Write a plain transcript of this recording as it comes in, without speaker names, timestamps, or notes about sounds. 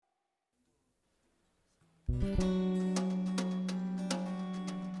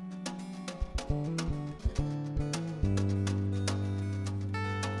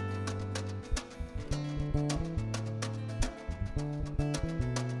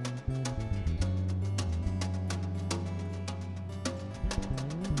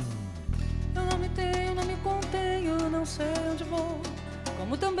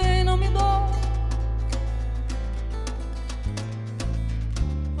também não me dou.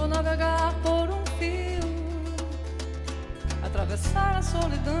 Vou navegar por um fio, atravessar a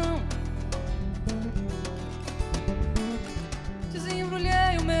solidão.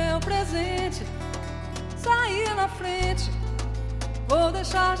 Desembrulhei o meu presente, saí na frente, vou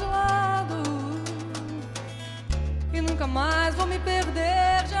deixar de lado. E nunca mais vou me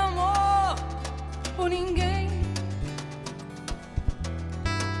perder de amor por ninguém.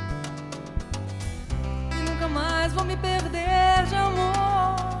 E nunca mais vou me perder de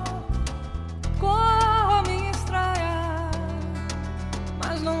amor. Corro a minha estreia,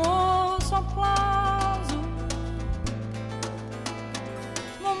 mas não ouço aplauso.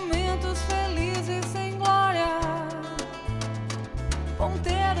 Momentos felizes sem glória,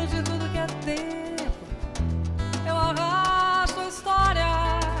 ponteiro de tudo que é tempo. Eu arrasto a história,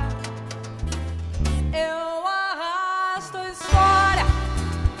 eu arrasto a história.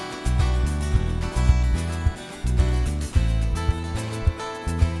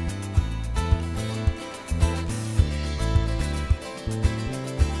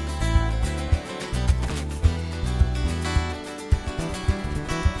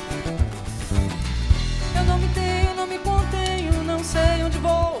 Eu não me tenho, não me contenho, não sei onde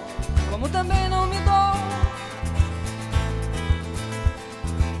vou, como também não me dou.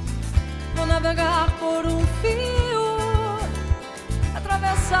 Vou navegar por um fio,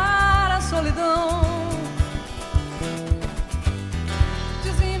 atravessar a solidão.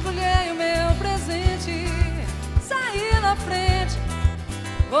 Desembrulhei o meu presente, saí na frente,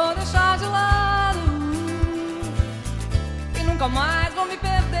 vou deixar de lado. E nunca mais vou me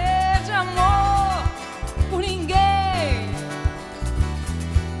perder de amor por ninguém.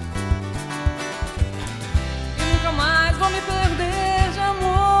 E nunca mais vou me perder de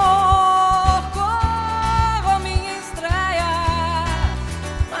amor.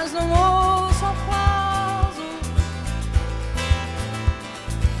 Não ouço aplauso,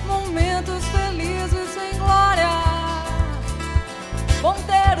 momentos felizes sem glória,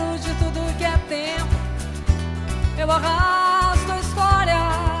 ponteiro de tudo que é tempo. Eu arrasto a história,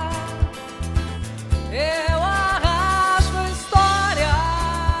 eu arrasto a história.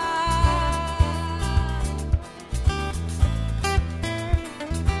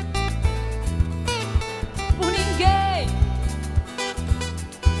 Por ninguém.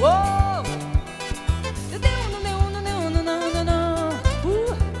 Uou!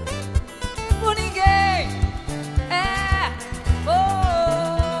 Por ninguém. É.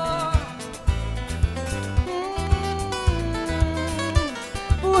 Oh.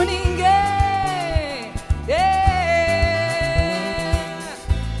 Por ninguém. É.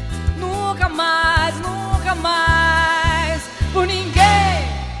 Nunca mais, nunca mais. Por ninguém.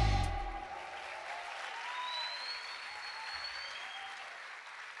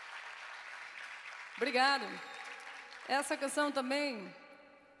 Obrigado. Essa canção também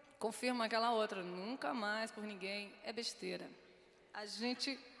confirma aquela outra. Nunca mais por ninguém é besteira. A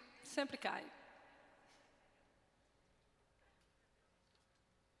gente sempre cai.